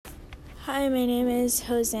Hi, my name is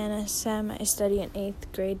Hosanna Sem. I study in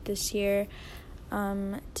 8th grade this year.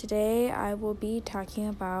 Today I will be talking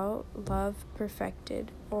about love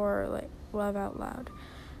perfected, or love out loud.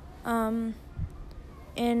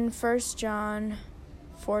 In 1 John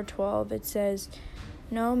 4:12 it says,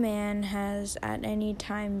 "No man has at any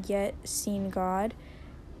time yet seen God,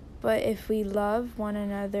 but if we love one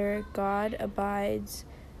another, God abides,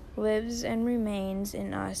 lives and remains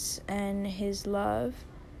in us, and his love,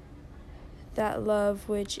 that love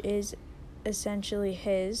which is essentially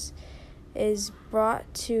his, is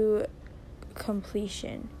brought to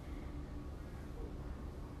completion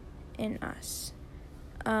in us."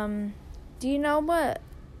 Do you know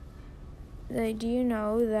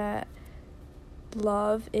that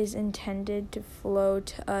love is intended to flow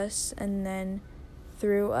to us and then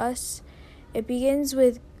through us? It begins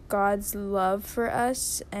with God's love for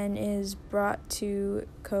us and is brought to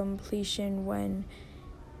completion when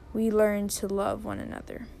we learn to love one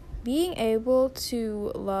another. Being able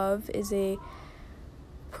to love is a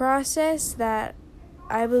process that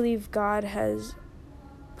I believe God has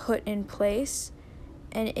put in place,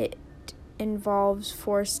 and it involves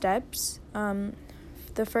 4 steps.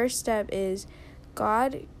 The first step is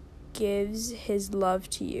God gives his love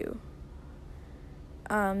to you.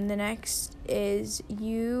 The next is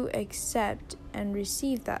you accept and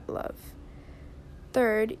receive that love.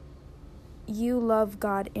 Third, you love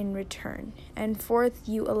God in return. And fourth,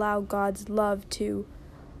 you allow God's love to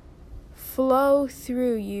flow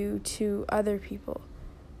through you to other people.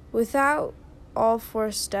 Without all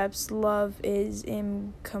 4 steps, love is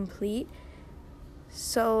incomplete.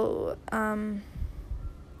 So,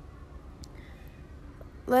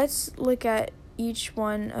 let's look at each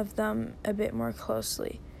one of them a bit more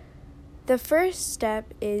closely. The first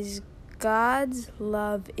step is God's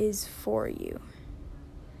love is for you.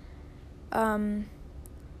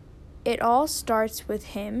 It all starts with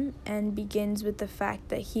him and begins with the fact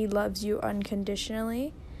that he loves you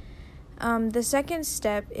unconditionally. The second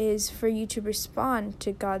step is for you to respond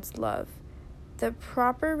to God's love. The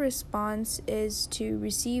proper response is to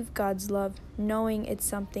receive God's love, knowing it's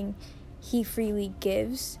something he freely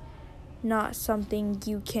gives, not something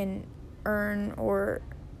you can earn or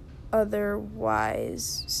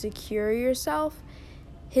otherwise secure yourself.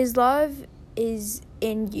 His love is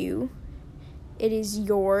in you. It is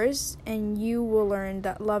yours, and you will learn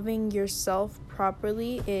that loving yourself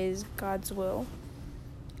properly is God's will.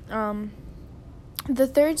 The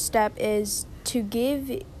third step is to give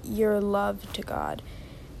your love to God.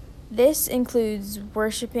 This includes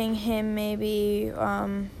worshiping him, maybe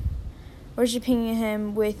worshiping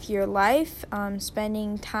him with your life,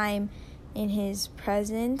 spending time in his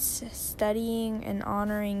presence, studying and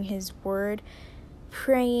honoring his word,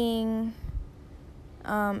 praying,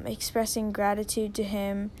 expressing gratitude to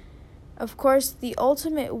him. Of course, the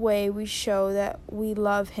ultimate way we show that we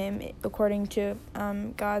love him, according to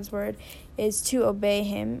God's word, is to obey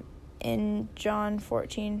him. In John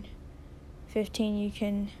 14:15, you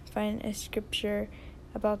can find a scripture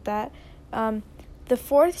about that. The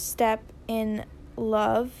fourth step in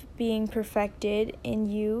love being perfected in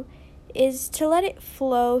you is to let it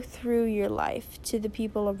flow through your life to the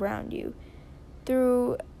people around you.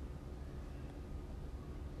 Throughout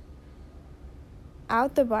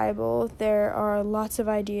the Bible, there are lots of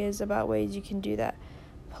ideas about ways you can do that.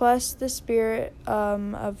 Plus, the Spirit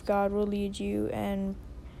of God will lead you and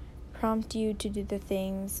prompt you to do the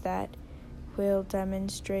things that will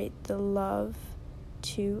demonstrate the love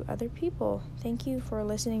to other people. Thank you for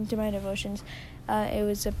listening to my devotions. It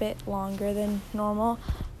was a bit longer than normal,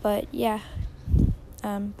 but yeah.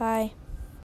 Bye.